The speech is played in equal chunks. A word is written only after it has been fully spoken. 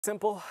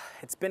Simple,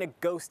 it's been a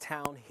ghost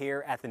town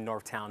here at the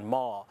Northtown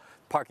Mall.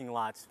 Parking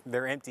lots,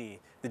 they're empty.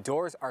 The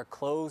doors are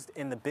closed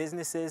and the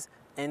businesses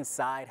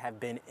inside have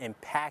been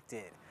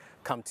impacted.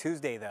 Come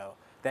Tuesday though,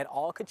 that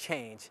all could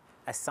change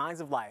as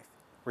signs of life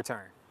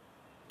return.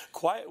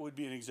 Quiet would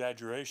be an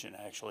exaggeration,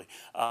 actually.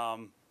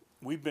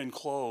 We've been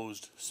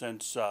closed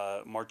since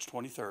March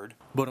 23rd.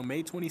 But on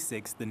May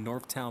 26th, the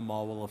Northtown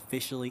Mall will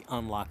officially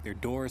unlock their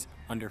doors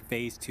under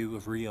phase 2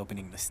 of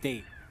reopening the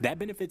state. That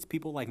benefits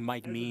people like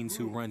Mike Means,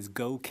 who runs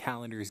Go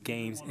Calendars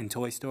Games and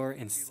Toy Store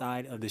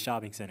inside of the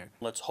shopping center.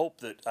 Let's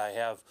hope that I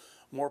have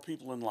more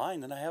people in line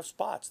than I have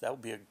spots. That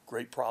would be a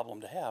great problem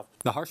to have.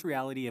 The harsh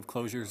reality of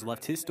closures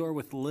left his store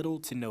with little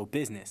to no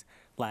business.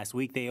 Last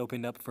week they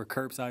opened up for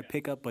curbside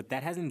pickup, but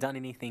that hasn't done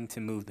anything to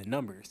move the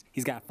numbers.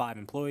 He's got 5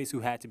 employees who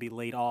had to be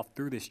laid off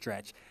through this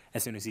stretch.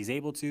 As soon as he's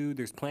able to,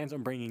 there's plans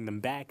on bringing them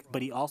back,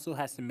 but he also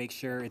has to make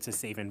sure it's a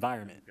safe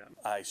environment.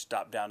 I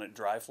stopped down at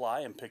Dry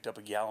Fly and picked up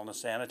a gallon of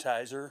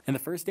sanitizer. And the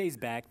first days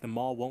back, the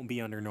mall won't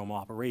be under normal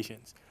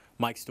operations.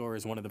 Mike's store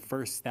is one of the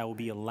first that will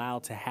be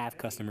allowed to have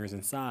customers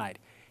inside.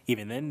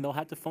 Even then, they'll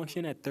have to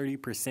function at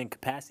 30%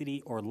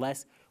 capacity or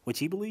less, which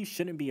he believes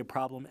shouldn't be a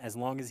problem as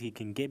long as he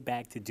can get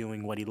back to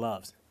doing what he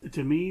loves.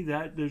 To me,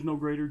 there's no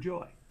greater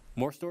joy.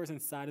 More stores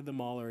inside of the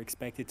mall are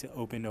expected to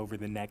open over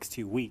the next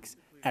 2 weeks.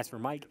 As for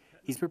Mike,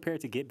 he's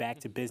prepared to get back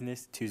to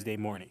business Tuesday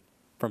morning.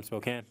 From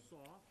Spokane,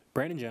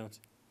 Brandon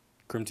Jones,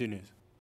 KROOM 2 News.